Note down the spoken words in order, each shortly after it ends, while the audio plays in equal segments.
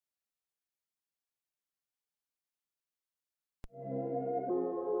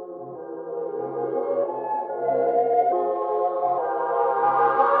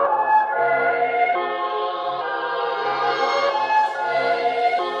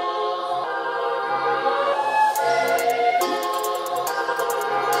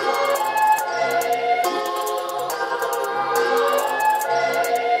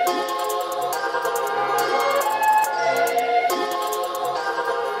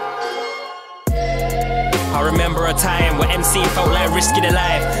I remember a time where MC felt like risking their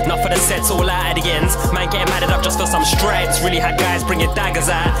life. Not for the sets, all out at the ends. Man getting mad up just for some stripes. Really had guys bringing daggers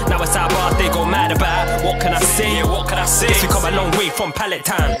out. Now it's our bar they go mad about. What can I say? Yeah, what can I say? Guess we come a long way from Pallet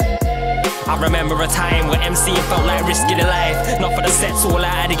Town. I remember a time where MC felt like risking their life. Not for the sets, all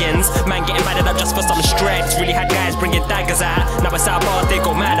out at the ends. Man getting mad up just for some stripes. Really had guys bringing daggers out. Now it's our bar they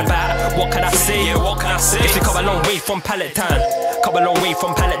go mad about. What can I say? Yeah, what can I say? Guess we come a long way from Pallet Town. Come a long way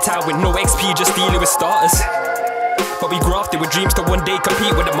from Pallet Town with no XP, just dealing with starters. But we grafted with dreams to one day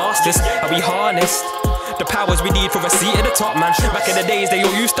compete with the masters. And we harnessed the powers we need for a seat at the top, man. Back in the days they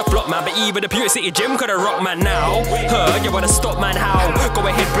all used to flop, man. But even the Beauty City Gym could have rocked, man. Now, you wanna stop, man, how? Go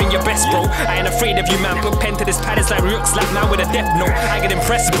ahead, bring your best, bro. I ain't afraid of you, man. Put pen to this pad, it's like Rook slap, man, with a death note. I get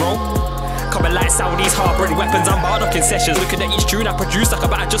impressed, bro. Coming like Saudis harboring weapons, I'm bardock sessions. Looking at each tune I produce like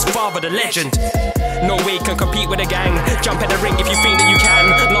about just father the legend. No way can compete with a gang. Jump in the ring if you think that you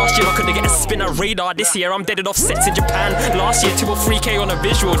can. Last year I couldn't get a spin on radar. This year I'm deaded off sets in Japan. Last year 2 or 3K on a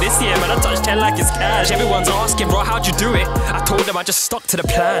visual. This year man I touched 10 like it's cash. Everyone's asking bro how'd you do it? I told them I just stuck to the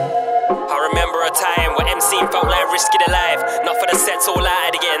plan. I remember a time where MC felt like risking their life. Not for the sets, all out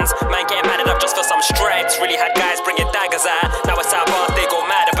at the ends. Man getting mad up just for some stripes. Really had guys bringing daggers out. Now it's our bar they go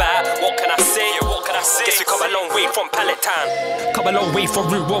mad about. What can I say? What can I say? Guess we come a long way from Pallet Town. Come a long way from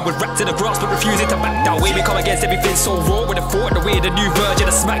Route 1 with rats in the grass but refusing to back down. Way we come against everything so raw with a thought the way the new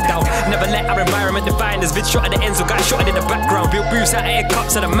version of SmackDown. Never let our environment define us. Been shot at the ends or got shot in the background. Built booze out of egg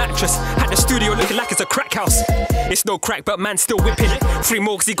cups and a mattress. Had the studio looking like it's a crack house. It's no crack but man still whipping. 3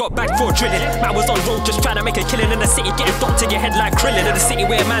 morgues he got back for drilling. Man was on road just trying to make a killing in the city. Getting docked to your head like Krillin. In the city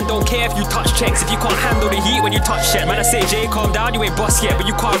where man don't care if you touch checks. If you can't handle the heat when you touch shit. Man I say Jay calm down, you ain't boss yet. But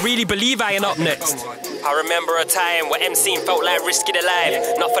you can't really believe I ain't up next. I remember a time where MC felt like risking their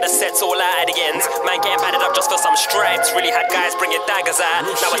life. Not for the sets, all out at the ends. Man getting mad up just for some stripes. Really had guys bringing daggers out.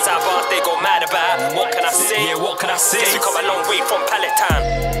 Now it's our bar they go mad about. What can I say? Yeah, what can I say? Guess we come a long way from Pallet Town.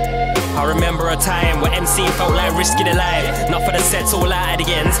 I remember a time where MC felt like risking their life. Not for the sets, all out at the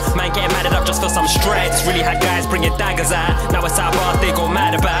ends. Man getting mad up just for some stripes. Really had guys bringing daggers out. Now it's our bar they go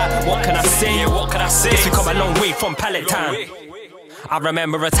mad about. What can I say? Yeah, what can I say? Guess we come a long way from Pallet Town. I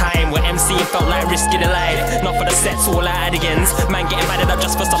remember a time where MC felt like risking their life. Not for the sets, all out at the ends. Man getting mad up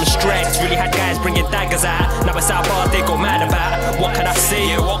just for some stripes. Really had guys bringing daggers out. Now it's our bar they go mad about. What can I say?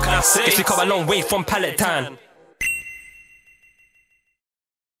 Yeah, what can I say? Guess we come a long way from Pallet Town.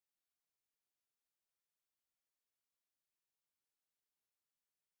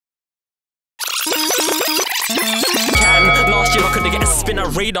 Last year I couldn't get a spin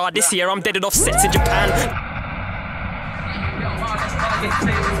on radar. This year I'm deaded off sets in Japan.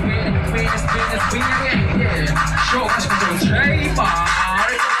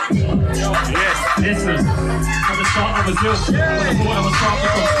 Yes, listen. From the start I was ill. From the board I was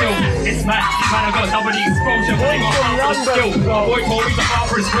starting from still. It's mad, I got double the exposure. But they got half for the skill. My boy told me the half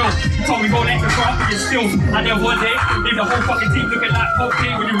for his will. He told me go let the craft for your skills. And then one day, leave the whole fucking team looking like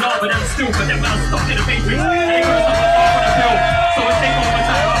okay when you laugh, but then still. But then when I stopped in the matrix, and they couldn't stop the